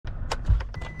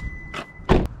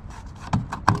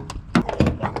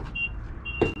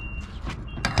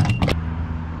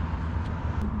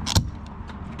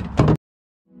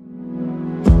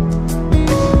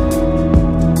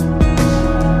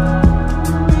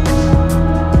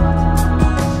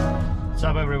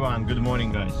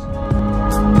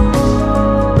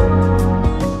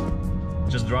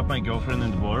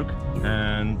girlfriend at work,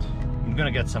 and I'm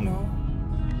gonna get some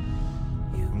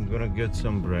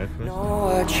breakfast. Know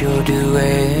what you're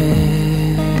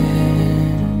doing.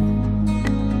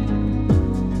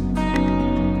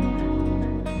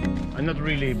 I'm not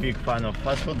really a big fan of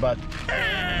fast food, but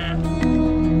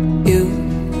You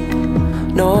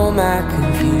know my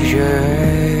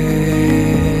confusion.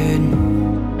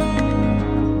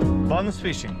 bonus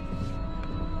fishing.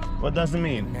 What does it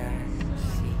mean?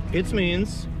 It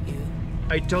means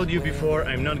I told you before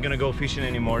I'm not gonna go fishing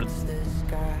anymore,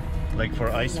 like for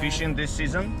ice fishing this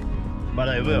season, but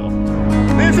I will.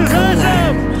 This is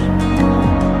awesome!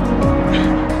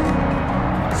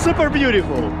 Super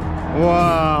beautiful!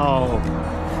 Wow!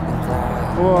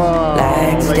 Wow!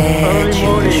 Like early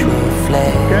morning!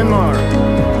 Kenmar!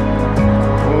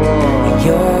 Wow!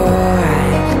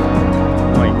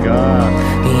 Oh my god!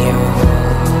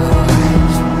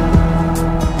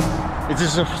 It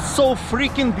is so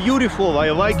freaking beautiful, I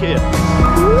like it!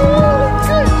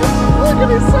 Look at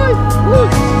this side!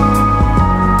 Look!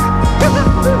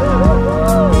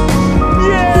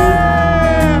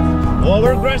 Yeah!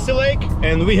 Lower grassy lake,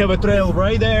 and we have a trail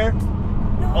right there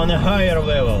on a higher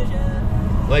level,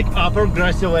 like upper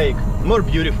grassy lake, more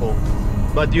beautiful,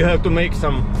 but you have to make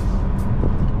some,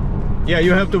 yeah,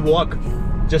 you have to walk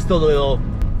just a little.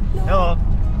 Hello.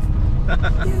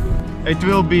 It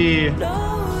will be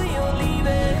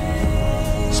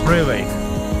Spray Lake.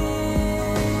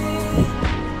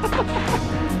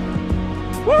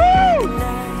 Woo!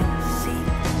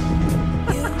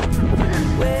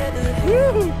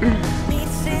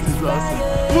 This is awesome.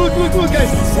 Look, look, look,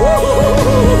 guys! Oh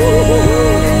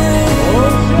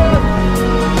shit!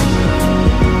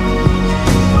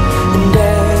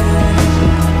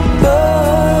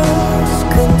 Birds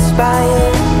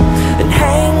conspire and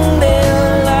hang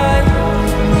their light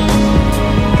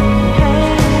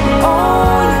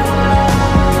on.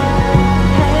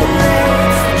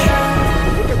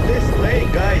 Look at this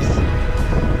lake, guys!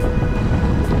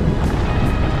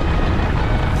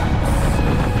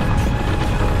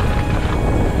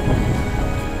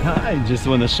 I just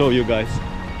want to show you guys.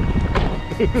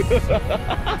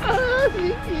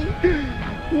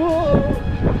 Whoa!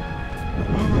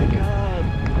 Oh my god!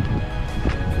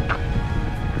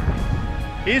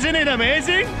 Isn't it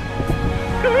amazing?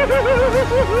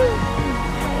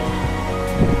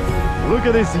 Look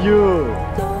at this view!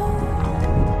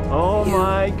 Oh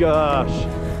my gosh!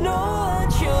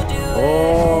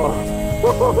 Oh!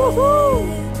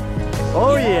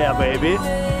 Oh yeah, baby!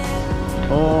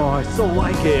 Oh, I so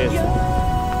like it.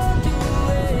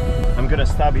 I'm gonna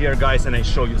stop here, guys, and I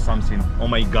show you something. Oh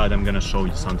my god, I'm gonna show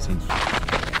you something.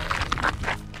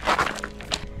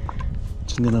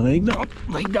 Just gonna lay down.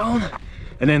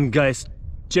 And then, guys,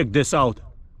 check this out.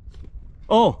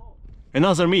 Oh,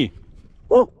 another me.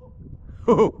 Oh.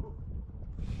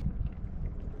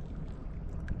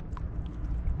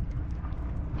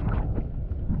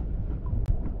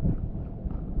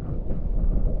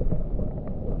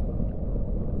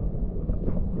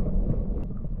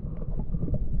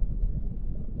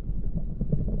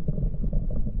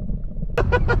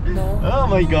 Oh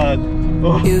my god.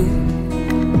 Oh. You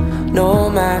know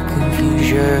my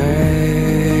confusion.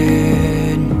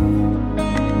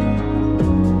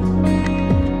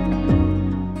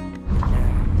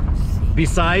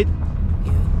 Beside,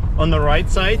 on the right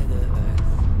side,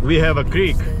 we have a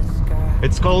creek.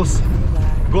 It's called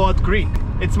God Creek.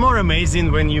 It's more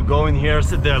amazing when you go in here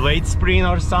the late spring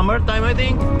or summertime, I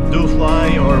think. Do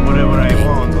fly or whatever I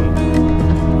want.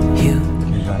 You.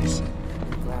 Okay, guys.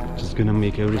 Just gonna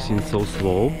make everything so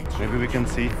slow. Maybe we can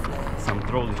see some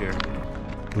troll here.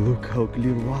 Look how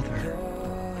clear water.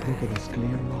 Look at this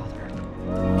clear water.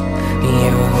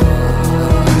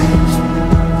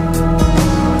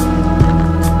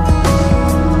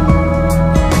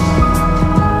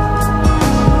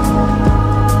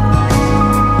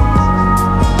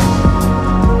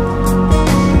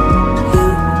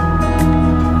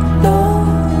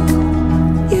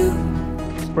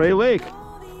 Spray Lake.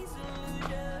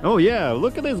 Oh yeah,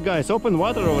 look at this, guys, open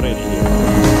water already here.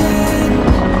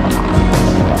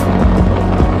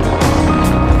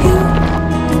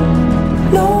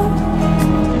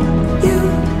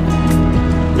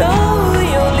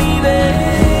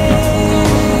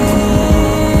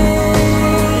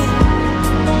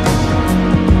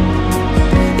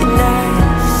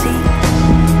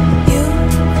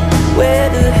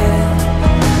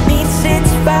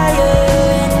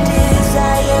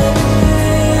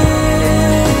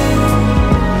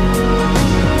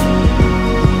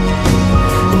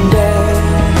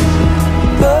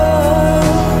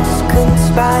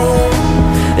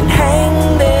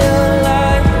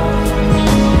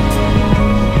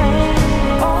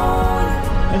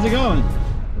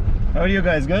 How are you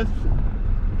guys? Good?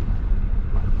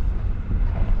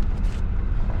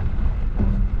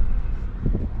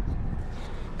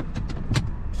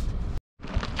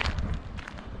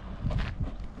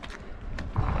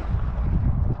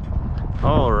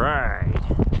 All right,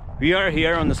 we are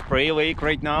here on the Spray Lake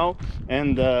right now,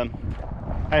 and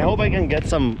I hope I can get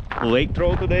some lake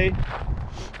trout today.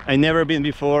 I never been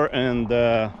before, and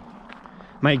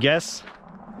my guess,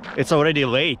 it's already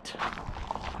late.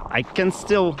 I can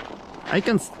still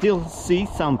see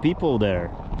some people there.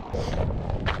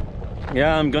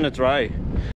 Yeah, I'm gonna try.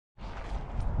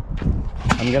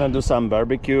 I'm gonna do some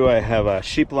barbecue. I have a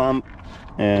sheep lamb,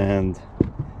 and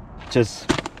just,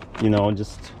 you know, I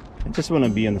just want to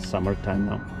be in the summertime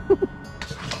now.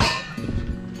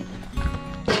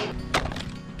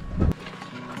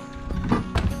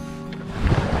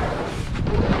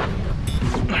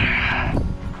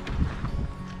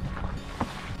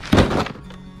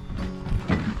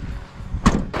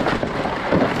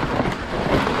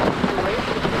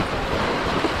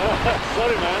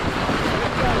 Sorry, man.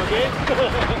 Okay.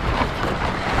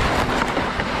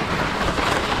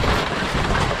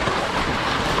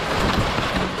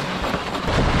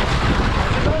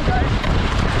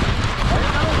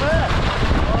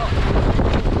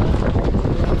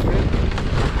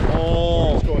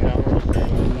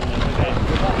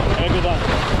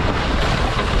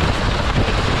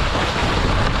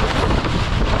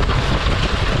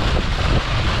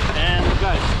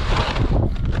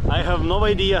 I have no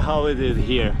idea how it is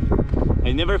here.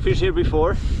 I never fished here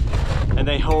before, and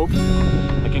I hope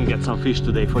I can get some fish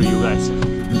today for you guys.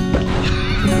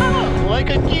 Like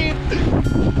a kid!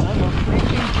 I'm a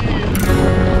freaking kid!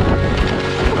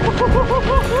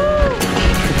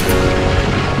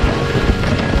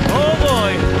 Oh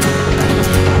boy!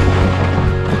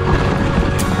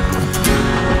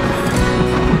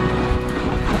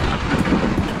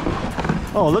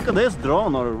 Oh, look at this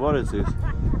drone, or what is this?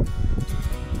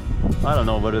 I don't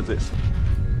know what it is.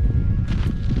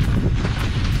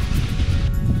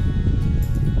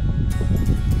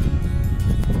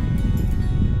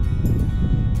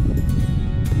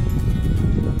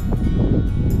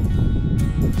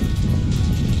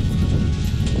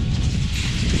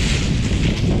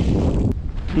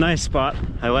 Nice spot.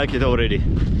 I like it already.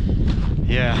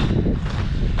 Yeah.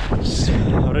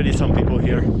 Already some people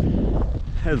here.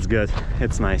 It's good.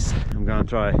 It's nice. I'm gonna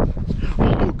try.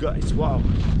 Oh guys, wow.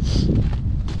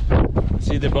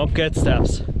 See the bobcat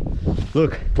steps.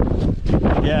 Look.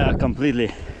 Yeah,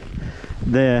 completely.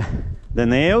 The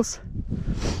nails,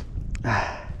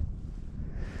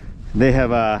 they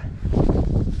have a,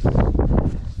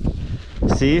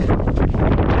 see, they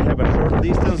have a short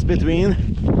distance between,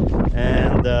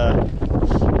 and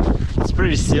it's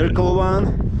pretty circle one,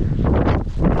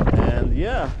 and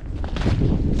yeah,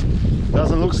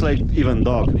 doesn't look like even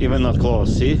dog, even not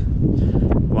close. See,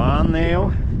 one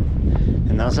nail,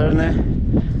 another nail,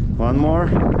 one more.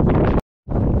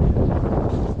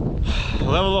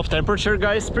 Level of temperature,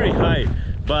 guys, pretty high,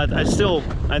 but I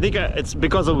think it's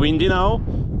because of windy now,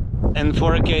 and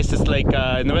forecast is like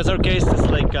in the weather case it's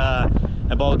like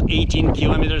about 18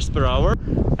 kilometers per hour.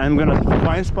 I'm gonna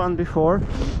find spawn before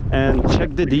and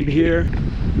check the deep here.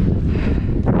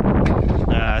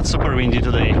 It's super windy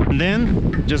today, and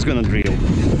then just gonna drill.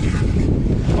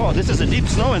 Oh, this is a deep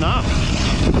snow enough.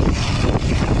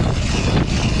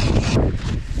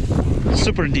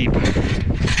 Super deep.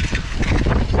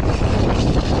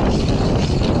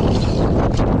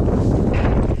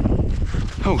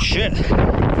 Oh shit,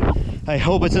 I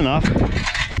hope it's enough.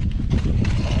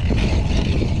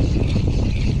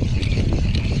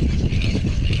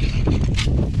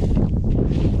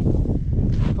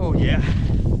 Oh yeah,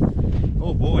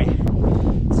 oh boy,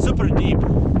 super deep.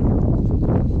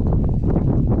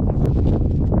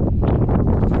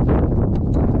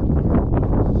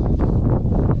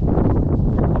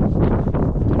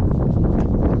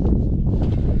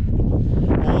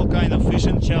 All kind of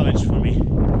fishing challenge for me.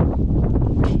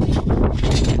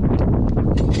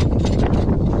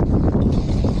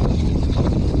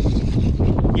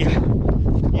 Yeah,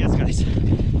 yes guys,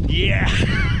 yeah.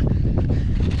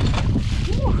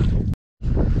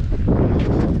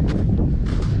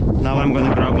 Now I'm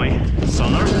gonna grab my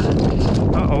sonar.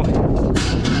 Uh-oh.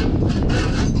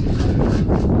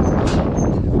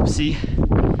 Oopsie.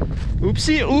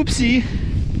 Oopsie, oopsie.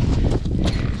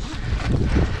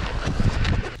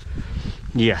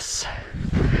 Yes,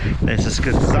 this is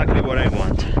exactly what I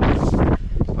want.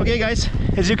 Okay guys,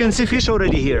 as you can see, fish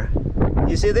already here.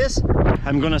 You see this?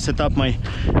 I'm gonna set up my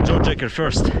jaw jacker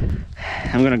first.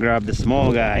 I'm gonna grab the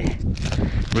small guy,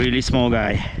 really small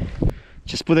guy.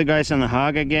 Just put the guys on the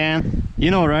hog again. You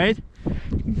know, right?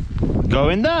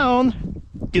 Going down.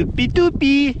 Doopy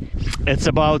doopy. It's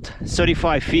about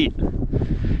 35 feet.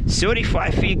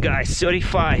 35 feet, guys,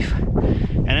 35.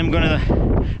 And I'm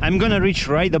gonna reach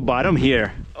right the bottom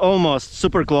here, almost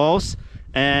super close.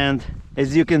 And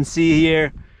as you can see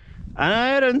here, and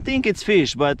I don't think it's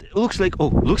fish, but it looks like, oh,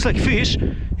 looks like fish.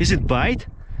 Is it bite?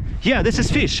 Yeah, this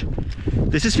is fish.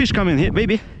 This is fish coming here,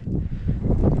 baby.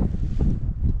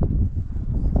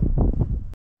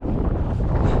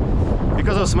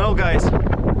 Because of smell, guys,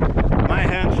 my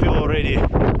hand feel already a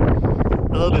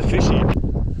little bit fishy.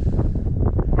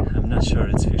 I'm not sure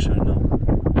it's fish or no.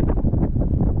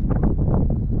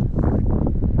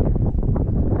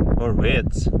 Or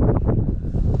weeds.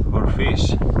 Or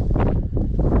fish.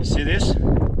 You see this?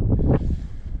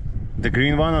 The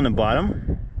green one on the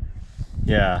bottom?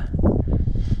 Yeah.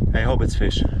 I hope it's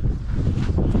fish.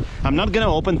 I'm not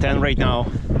gonna open 10 right now.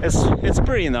 It's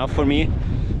pretty enough for me.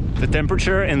 The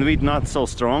temperature and wind not so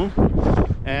strong.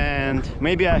 And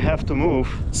maybe I have to move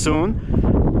soon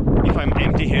if I'm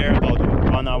empty here about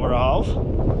 1 hour and a half.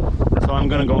 So I'm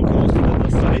gonna go close to the other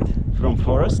side from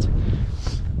forest.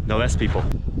 The less people.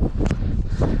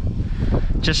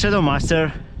 Just Shadow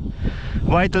Master,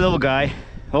 white little guy.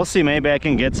 We'll see, maybe I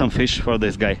can get some fish for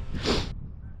this guy.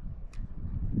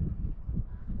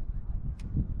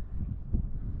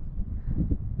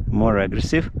 More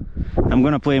aggressive. I'm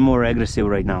gonna play more aggressive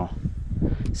right now.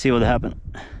 See what happens.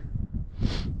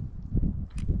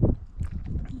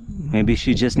 Maybe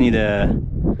she just need a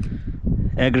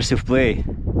aggressive play.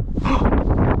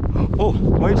 Oh,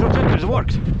 my projectors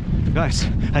worked. Guys,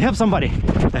 I have somebody.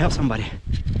 I have somebody.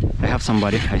 I have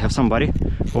somebody. I have somebody.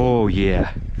 Oh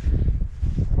yeah.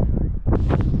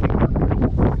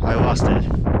 I lost it.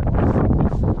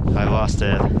 I lost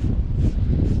it.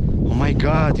 Oh my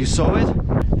god, you saw it?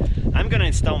 I'm gonna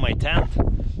install my tent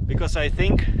because I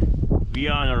think we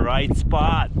are on the right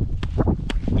spot.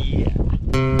 Yeah.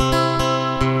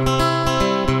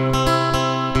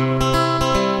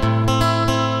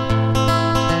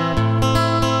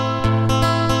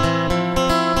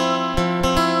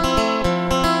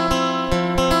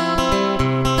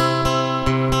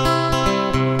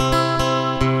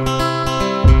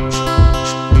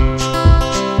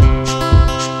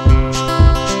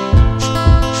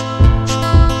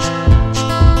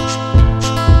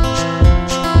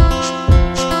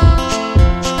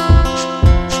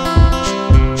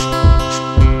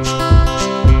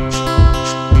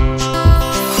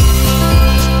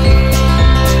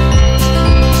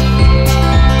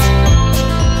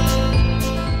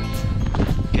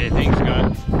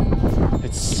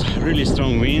 Really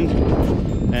strong wind,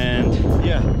 and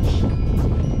yeah,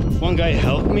 one guy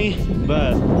helped me,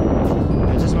 but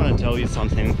I just want to tell you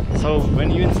something. So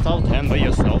when you install tent by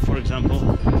yourself, for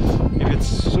example, if it's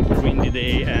super windy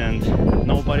day and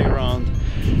nobody around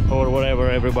or whatever,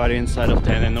 everybody inside of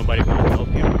tent and nobody will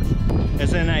help you,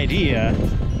 as an idea,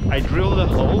 I drilled a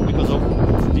hole because of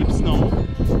deep snow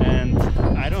and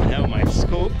I don't have my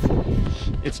scope.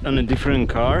 It's on a different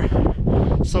car,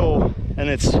 so, and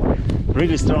it's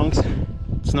really strong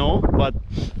snow, but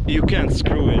you can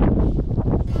screw it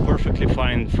perfectly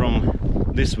fine from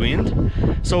this wind.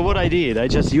 So what I did, I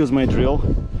just used my drill,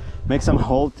 make some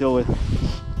hole till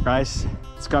ice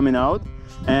is coming out,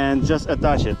 and just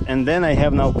attach it. And then I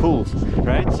have now pools,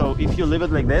 right? So if you leave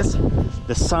it like this,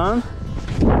 the sun,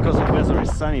 because the weather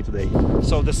is sunny today,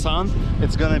 so the sun,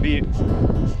 it's gonna be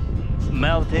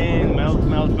melting, melt,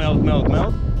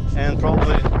 and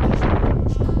probably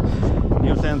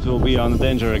your tent will be on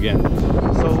danger again.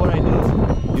 So what I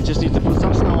do, you just need to put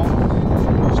some snow,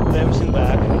 just put everything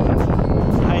back,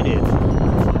 hide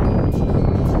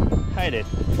it,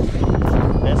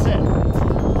 that's it.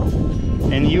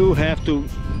 And you have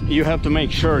to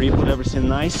make sure you put everything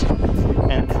nice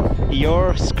and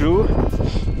your screw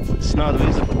is not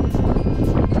visible.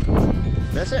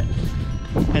 That's it.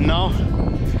 And now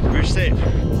we're safe,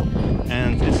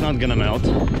 and it's not gonna melt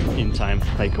in time,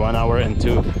 like 1 hour and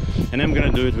 2. And I'm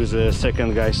gonna do it with the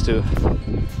second guys too,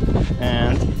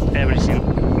 and everything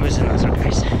with another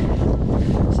guys.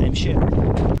 Same shit.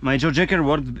 My jaw jacker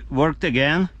worked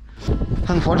again.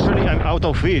 Unfortunately, I'm out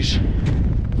of fish,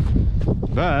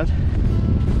 but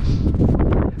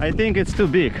I think it's too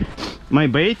big. My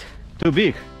bait too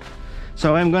big,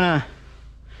 so I'm gonna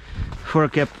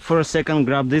for a second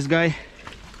grab this guy.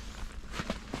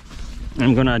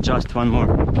 I'm gonna adjust one more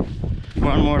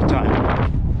time.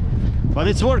 But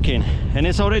it's working and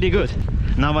it's already good.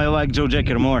 Now I like jaw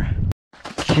jacker more.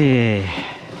 Okay,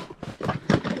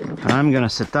 I'm gonna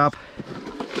set up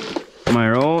my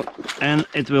rod, and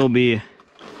it will be,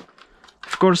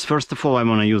 of course, first of all I'm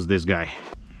gonna use this guy.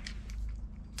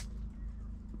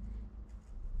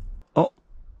 Oh,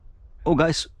 Oh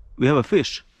guys, we have a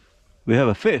fish. We have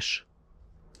a fish.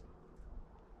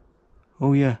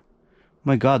 Oh yeah.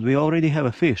 My God, we already have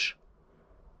a fish.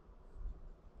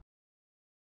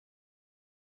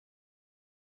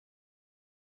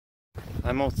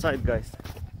 I'm outside, guys.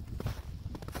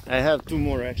 I have 2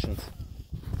 more actions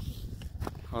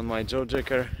on my jaw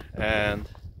jacker and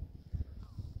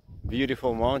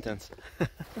beautiful mountains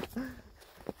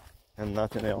and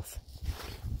nothing else.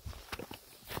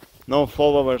 No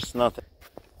followers, nothing.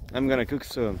 I'm gonna cook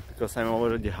soon because I'm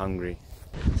already hungry.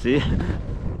 See?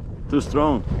 Too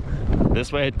strong.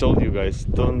 That's why I told you guys,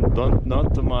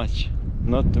 not too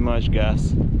much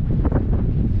gas.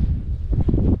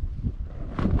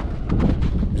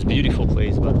 It's a beautiful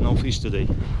place, but no fish today.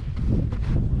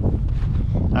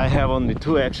 I have only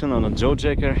 2 action on a jaw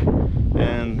jacker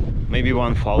and maybe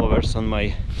 1 followers on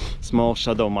my small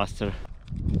shadow master.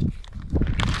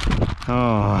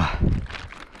 Oh.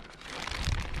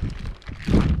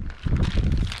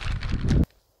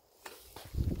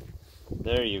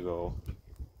 There you go.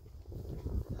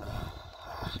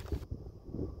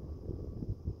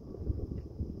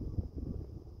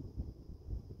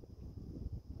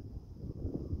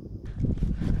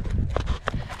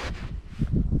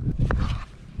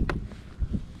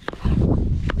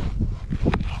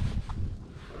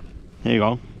 There you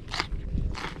go.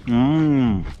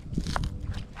 Mmm.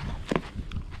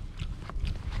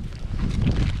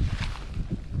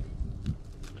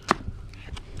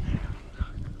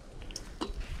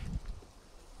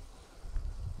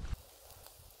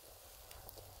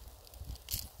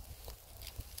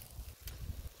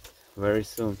 Very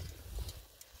soon.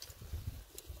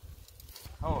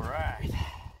 All right.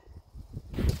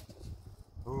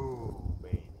 Oh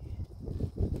baby.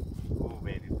 Oh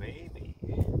baby, baby.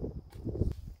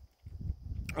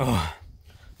 Oh,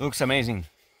 looks amazing.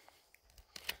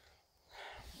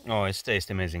 Oh, it tastes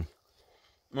amazing.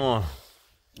 Oh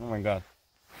my God.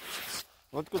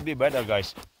 What could be better,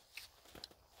 guys?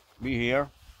 Be here,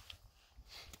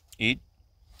 eat,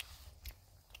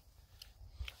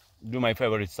 do my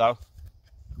favorite stuff.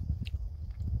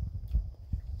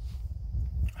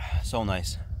 So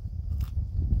nice.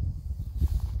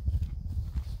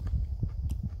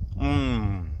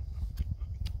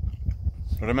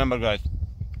 Remember, guys,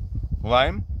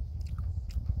 lime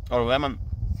or lemon,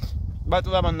 but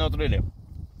lemon not really.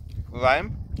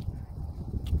 Lime,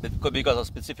 because of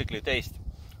specifically taste,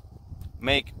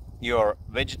 make your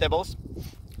vegetables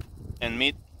and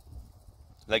meat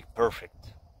like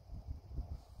perfect,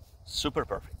 super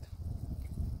perfect.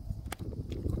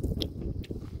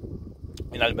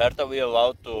 In Alberta, we are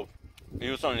allowed to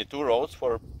use only 2 rods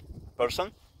for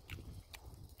person.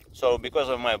 So because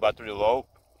of my battery low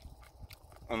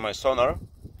on my sonar,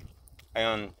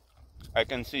 and I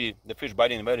can see the fish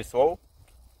biting very slow,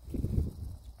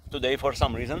 today for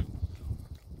some reason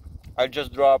I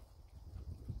just dropped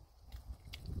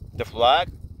the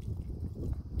flag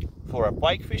for a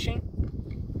pike fishing.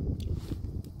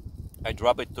 I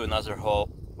drop it to another hole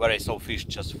where I saw fish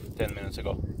just 10 minutes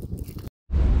ago.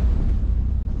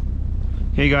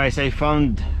 Hey guys, I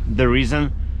found the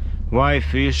reason why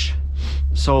fish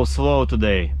so slow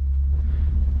today.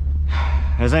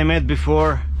 As I met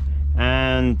before,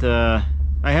 and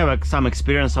I have some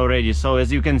experience already, so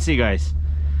as you can see, guys,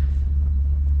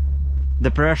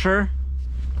 the pressure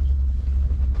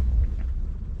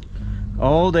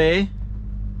all day,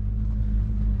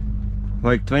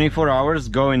 like 24 hours,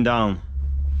 going down.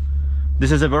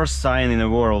 This is the worst sign in the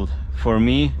world for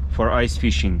me for ice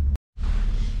fishing.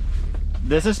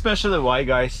 This is especially why,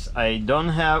 guys, I don't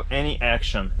have any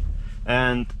action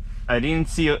and I didn't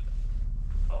see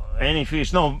any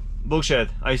fish. No, bullshit,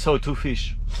 I saw 2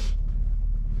 fish.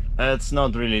 It's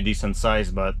not really decent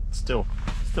size, but still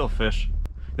fish.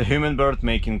 The human bird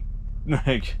making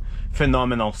like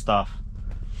phenomenal stuff.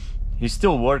 He's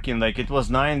still working, like it was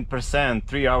 9%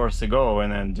 3 hours ago,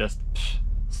 and then just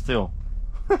still.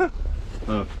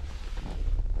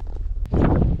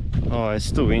 Oh,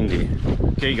 it's too windy.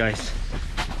 Okay guys,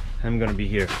 I'm gonna be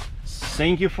here.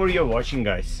 Thank you for your watching,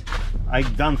 guys.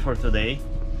 I'm done for today.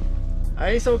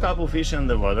 I saw a couple fish in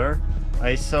the water.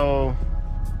 I saw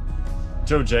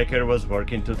Joe Jacker was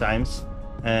working 2 times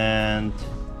and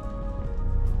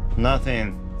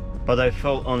nothing, but I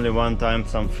felt only 1 time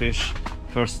some fish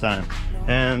first time.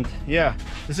 And yeah,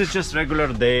 this is just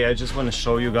regular day. I just want to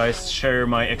show you guys, share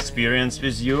my experience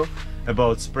with you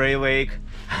about Spray Lake.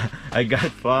 I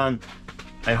got fun.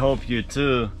 I hope you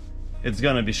too. It's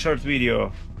gonna be short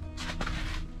video,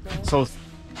 so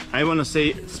I want to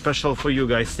say special for you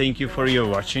guys, thank you for your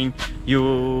watching.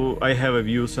 I have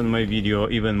views on my video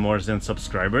even more than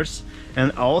subscribers,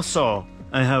 and also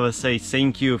I have to say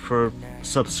thank you for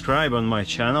subscribe on my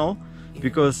channel,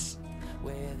 because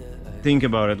think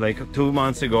about it, like 2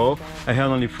 months ago I had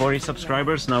only 40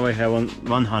 subscribers, now I have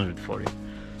 140.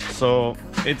 So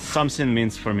it's something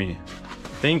means for me.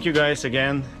 Thank you guys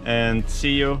again, and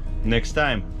see you next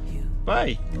time.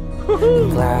 Bye.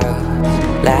 Clouds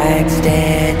like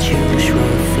statues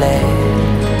reflect